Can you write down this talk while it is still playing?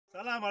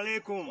Salam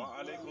alaikum. Wa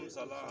alaikum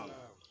salam.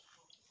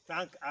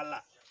 Thank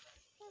Allah.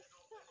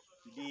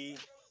 Today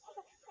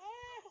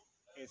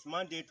is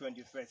Monday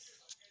 21st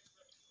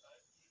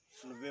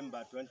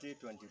November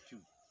 2022.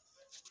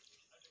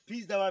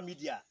 Peace Dawa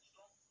Media.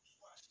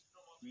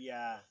 We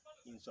are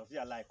in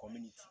Sophia Lai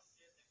community.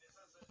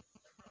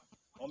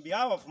 On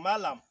behalf of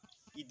Malam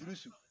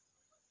Idrusu,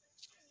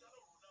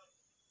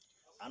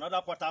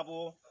 another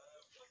potable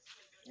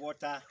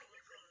water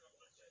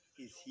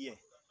is here.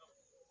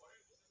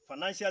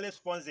 Financially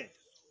sponsored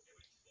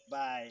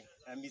by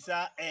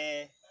Amisa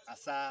Air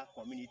Asa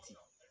Community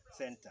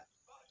Center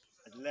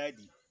at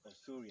Lady,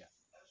 Australia.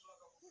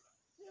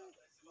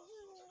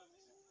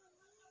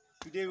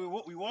 Today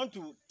we want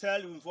to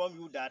inform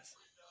you that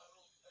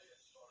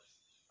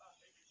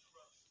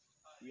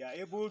we are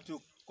able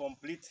to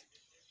complete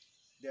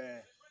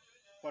the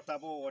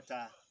potable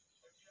water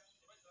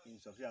in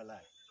Sophia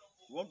Lai.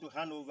 We want to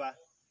hand over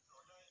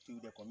to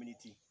the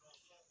community.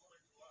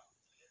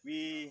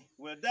 We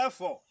will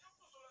therefore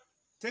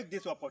take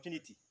this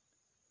opportunity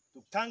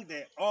to thank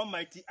the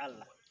Almighty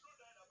Allah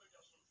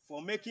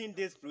for making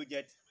this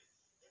project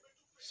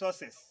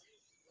success,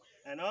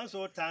 and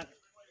also thank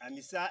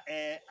Amisa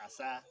Air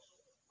Asa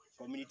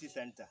Community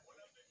Center,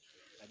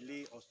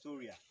 Adelaide,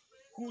 Australia,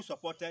 who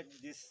supported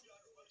this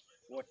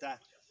water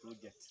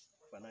project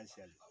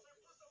financially.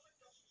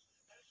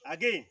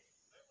 Again,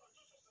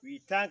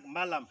 we thank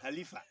Malam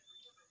Khalifa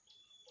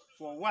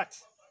for what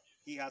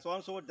he has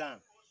also done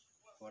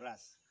for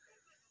us.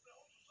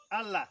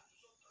 Allah,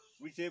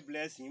 we say,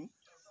 bless him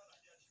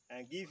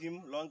and give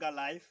him longer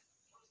life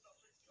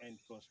and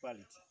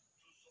prosperity.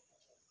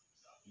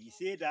 He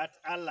said that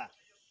Allah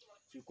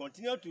should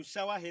continue to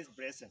shower his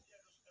blessing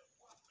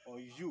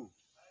on you,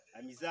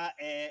 Amisa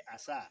Air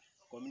Asa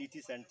Community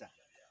Center,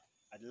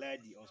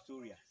 Adelaide,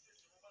 Australia,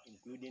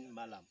 including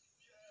Malam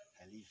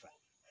Khalifa.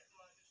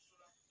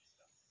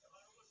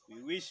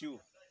 We wish you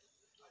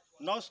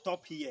not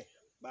stop here,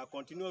 but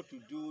continue to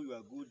do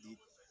your good deed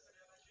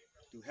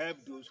to help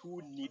those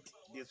who need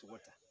this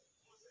water.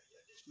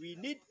 We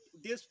need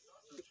this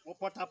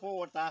potable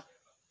water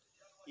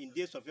in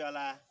this Sophia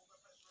Lai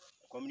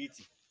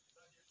community.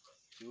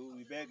 So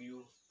we beg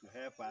you to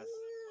help us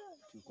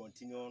to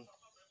continue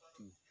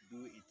to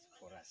do it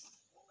for us.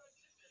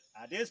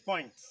 At this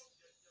point,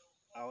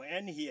 I'll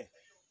end here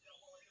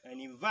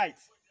and invite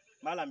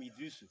Malam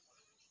Idrusu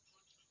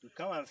to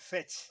come and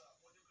fetch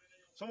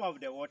some of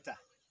the water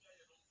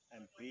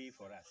and pray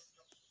for us.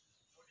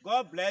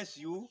 God bless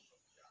you,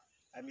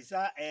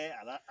 Amisa Air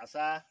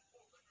Asa.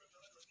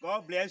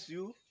 God bless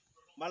you,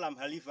 Malam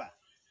Khalifa.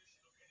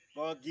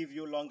 God give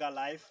you longer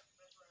life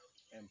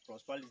and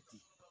prosperity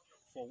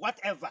for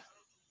whatever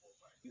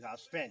you have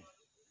spent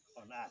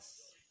on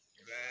us.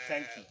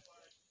 Thank you.